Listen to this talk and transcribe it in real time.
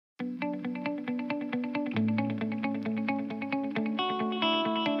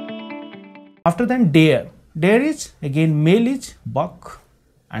After then deer. Deer is again male is buck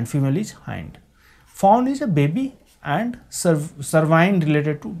and female is hind. Fawn is a baby and cervine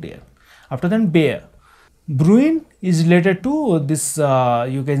related to deer. After then bear. Bruin is related to this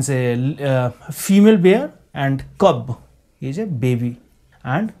you can say female bear, and cub is a baby,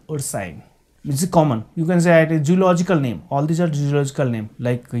 and ursine. It's common. You can say it is zoological name. All these are zoological name,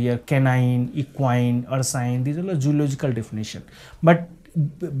 like here canine, equine, ursine. These are the zoological definition. But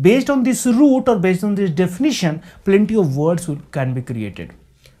based on this root or based on this definition, plenty of words can be created.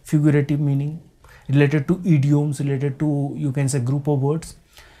 Figurative meaning, related to idioms, related to you can say group of words.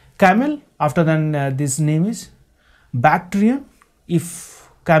 Camel, after then this name is Bactrian, if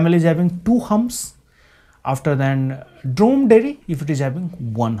camel is having 2 humps. After then dromedary, if it is having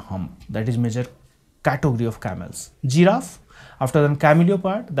 1 hump, that is major category of camels. Giraffe, after then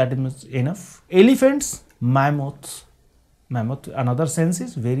camelopard, that is enough. Elephants, mammoths. Mammoth, another sense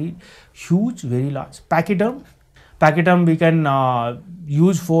is very huge, very large. Pachyderm, pachyderm we can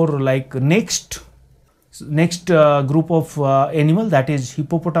use for like next group of animal, that is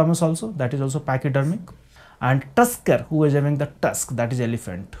hippopotamus also, that is also pachydermic. And tusker, who is having the tusk, that is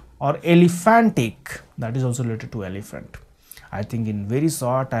elephant. Or elephantic, that is also related to elephant. I think in very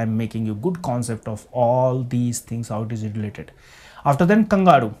short I am making you good concept of all these things, how it is related. After then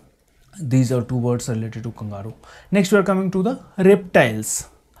kangaroo, these are 2 words related to kangaroo. Next we are coming to the reptiles.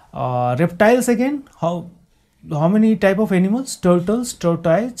 Reptiles again, how many type of animals? Turtles,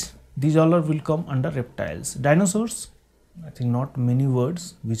 tortoise, these all will come under reptiles. Dinosaurs, I think not many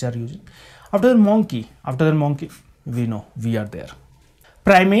words which are using. After the monkey, we know we are there.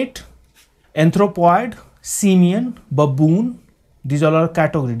 Primate, anthropoid, simian, baboon, these all are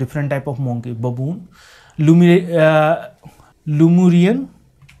category, different type of monkey. Baboon, Lemurian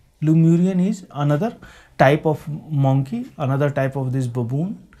is another type of monkey, another type of this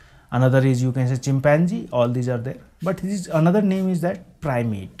baboon, another is you can say chimpanzee, all these are there. But this another name is that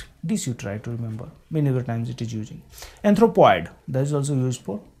primate, this you try to remember, many other times it is using. Anthropoid, that is also used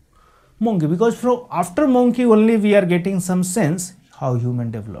for monkey, because from after monkey only we are getting some sense how human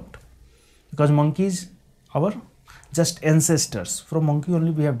developed, because monkeys our just ancestors, from monkey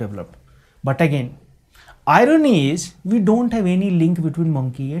only we have developed. But again, irony is we don't have any link between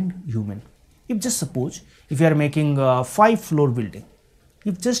monkey and human. If just suppose if you are making a 5-floor building,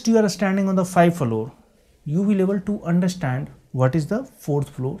 if just you are standing on the 5th floor, you will able to understand what is the 4th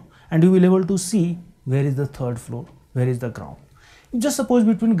floor, and you will able to see where is the 3rd floor, where is the ground. If just suppose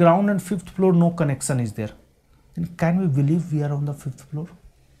between ground and 5th floor no connection is there, then can we believe we are on the 5th floor?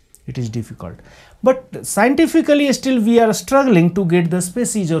 It is difficult. But scientifically still we are struggling to get the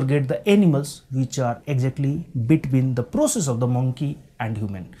species or get the animals which are exactly between the process of the monkey and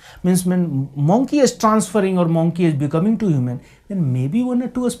human. Means when monkey is transferring or monkey is becoming to human, then maybe 1 or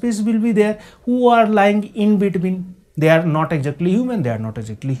 2 species will be there who are lying in between. They are not exactly human, they are not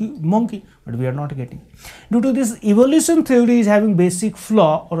exactly monkey, but we are not getting. Due to this, evolution theory is having basic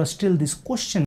flaw, or still this question